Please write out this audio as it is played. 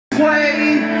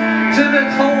way to the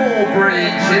toll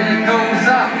bridge and it goes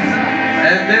up.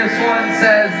 And this one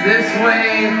says this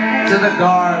way to the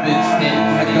garbage pit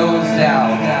and it goes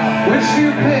down. Which do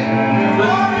you pick? The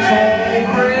toll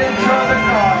bridge or the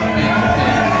garbage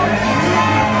pit?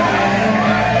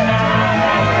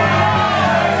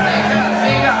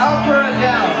 Make a up or a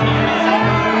down?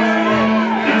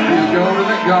 You go to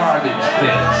the garbage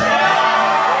pit.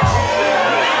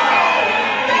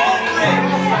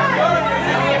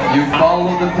 You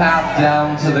follow the path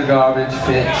down to the garbage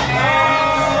pit.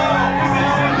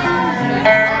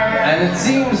 And it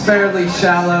seems fairly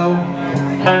shallow.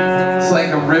 It's like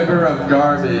a river of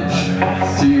garbage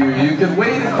to you. You can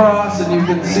wade across and you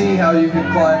can see how you can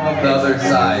climb up the other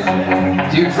side.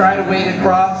 Do you try to wade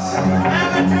across?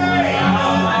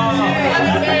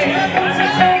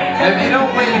 If you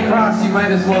don't wade across, you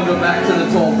might as well go back to the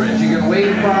toll bridge. You can wade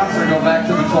across or go back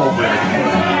to the toll bridge.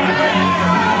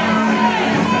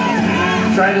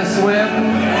 Try to swim.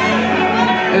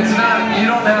 It's not, you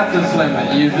don't have to swim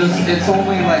it. You just, it's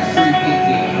only like 3 feet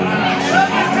deep.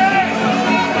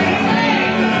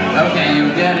 Okay,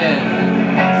 you get in.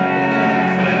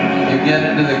 You get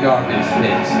into the garbage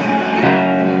pit.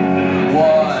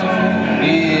 What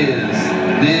is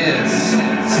this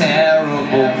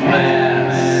terrible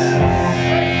mess?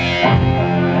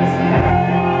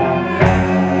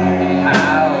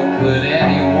 How could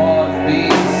anyone be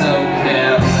so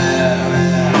careless?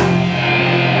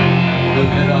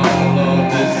 Look at all of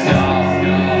this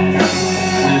garbage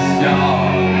in the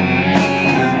garbage.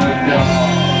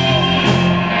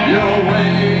 You're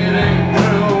wading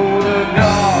through the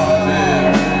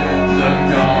garbage,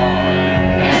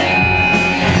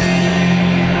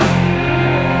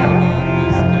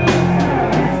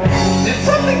 Did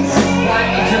something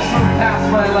slightly just pass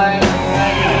my leg?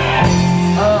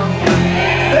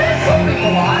 There's something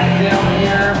alive down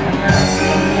here.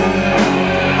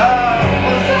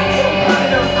 Was that some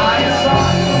kind of eye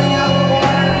sock coming out of the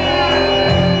water?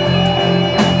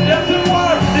 Yes, it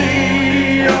was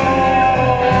Leo.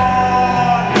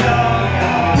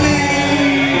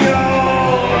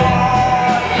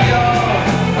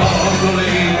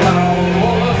 Ugly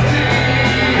bowl of tea.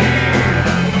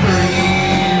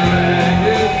 Three-legged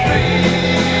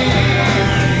beast.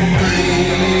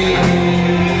 Three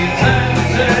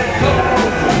tentacles.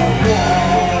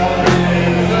 One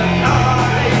is an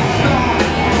eye sock.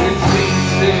 It speaks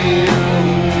to you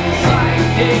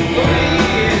psychically.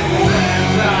 It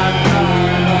says I'm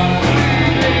kind of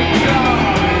feeling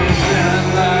garbage and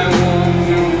I want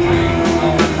to drink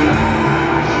some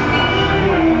trash.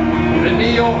 The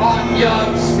neo-hot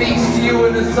young speaks to you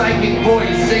in a psychic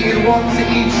voice, saying it wants to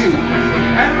eat you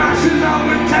and lashes out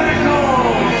with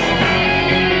tentacles.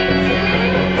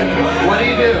 What do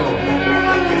you do?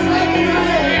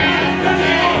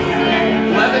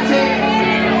 Levitate?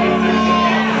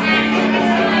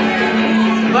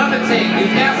 Levitate. You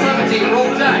can't levitate. Roll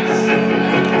the dice.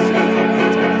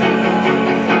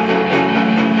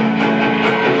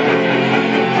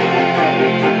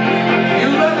 You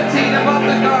levitate above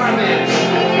the garbage,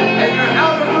 and you're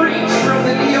out of reach from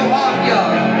the neo-hot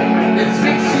young. It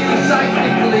speaks to you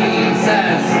psychically. It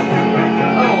says,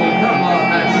 "Oh, come on,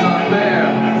 that's not fair."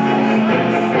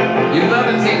 You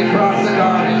levitate across the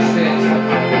garbage pit,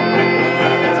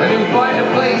 and you find a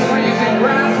place where you can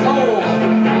grasp hold.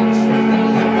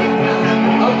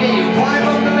 Okay, you climb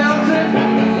up the mountain.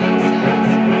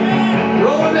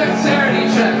 Roll a dexterity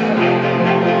check.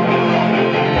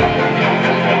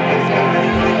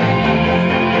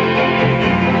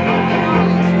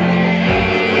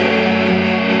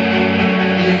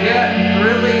 You get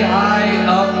really high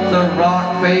up the rock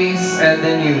face, and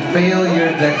then you fail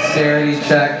your dexterity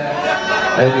check,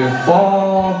 and you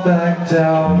fall back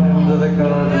down into the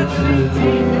garbage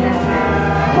pit.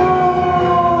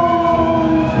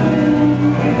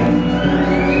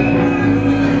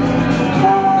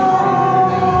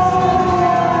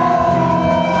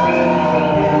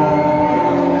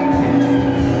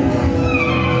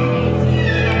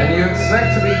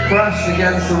 Crushed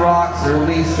against the rocks, or at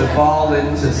least to fall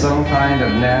into some kind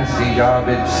of nasty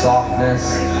garbage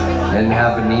softness and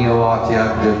have a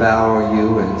neo-Otyuk devour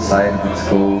you inside of its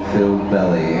gold-filled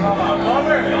belly.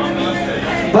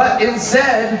 But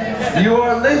instead, you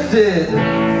are lifted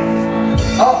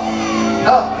up,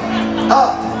 up,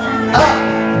 up, up,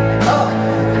 up,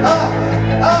 up,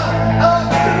 up, up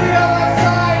to the other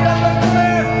side of the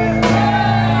cliff.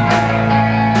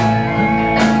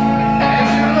 And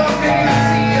you look and you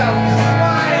see a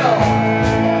smile.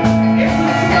 It's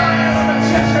the smile of a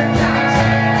Cheshire cat.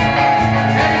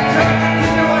 And it turns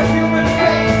into a human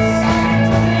face.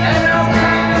 And now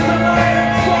back is a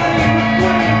lion's body with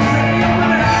wings and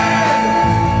human hair.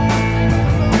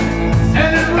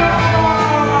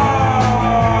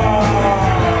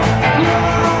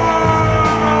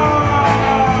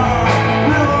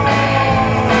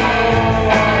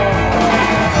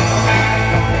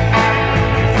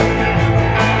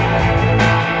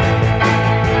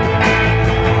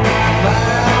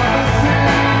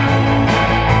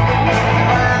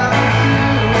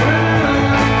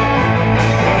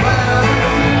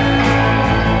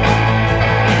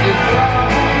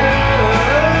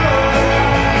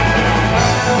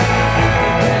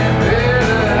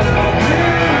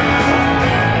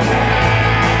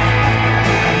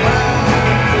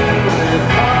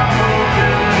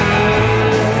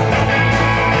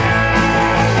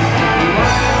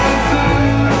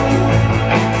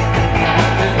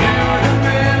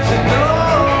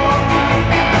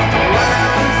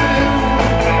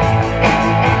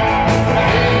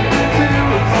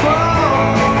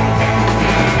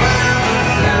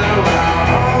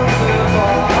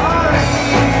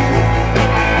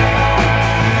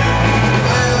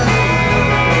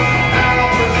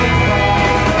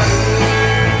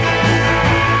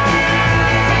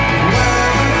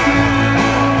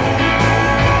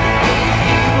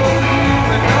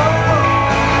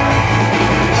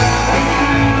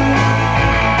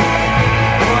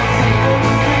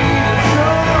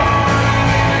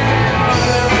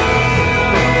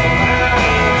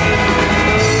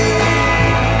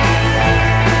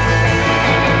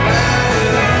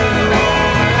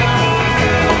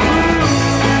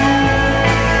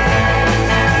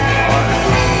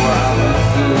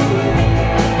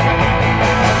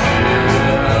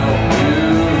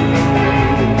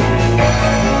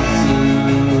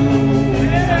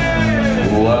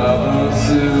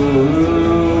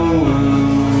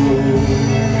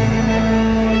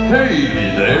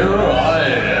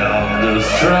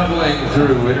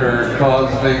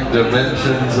 cosmic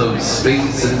dimensions of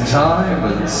space and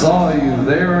time and saw you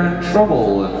there in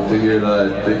trouble and figured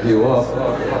I'd pick you up.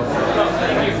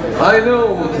 I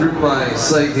know through my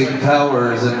psychic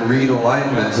powers and read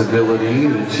alignment ability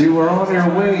that you are on your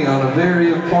way on a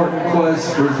very important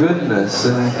quest for goodness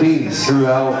and peace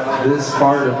throughout this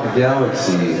part of the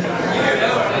galaxy.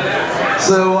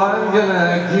 So I'm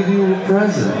gonna give you a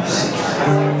present.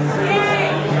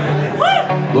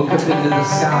 Look up into the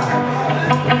sky.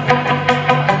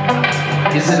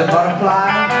 Is it a butterfly?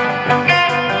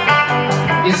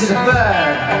 Is it a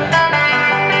bird?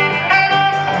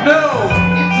 No,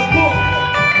 it's a book.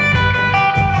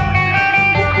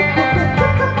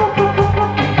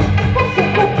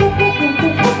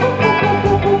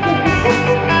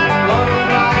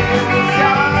 Butterfly in the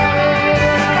sky.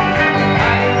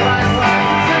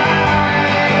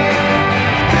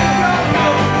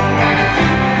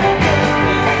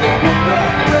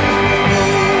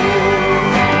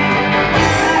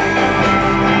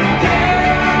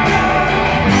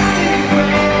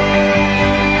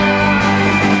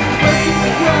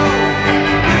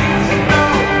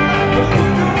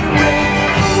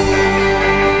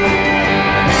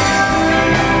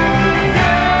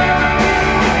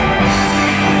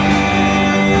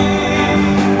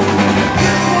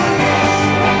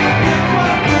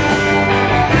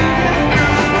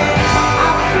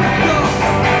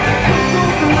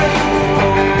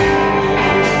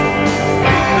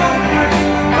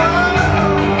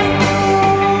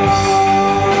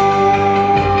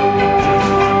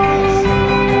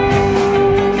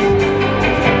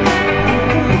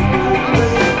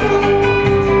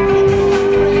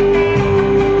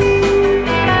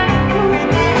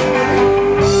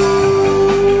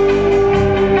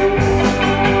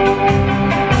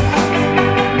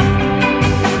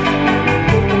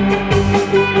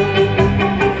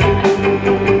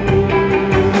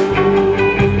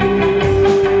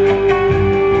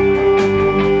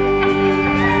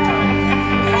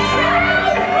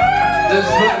 This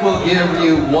book will give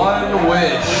you one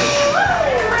wish,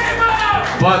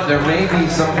 but there may be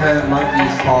some kind of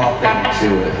monkey's paw thing to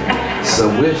it. So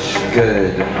wish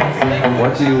good.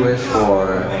 What do you wish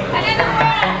for?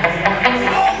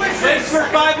 Wish for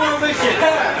 5 more wishes.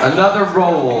 Another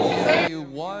roll. You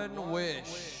one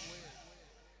wish,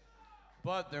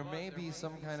 but there may be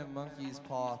some kind of monkey's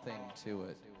paw thing to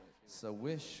it. So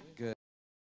wish good.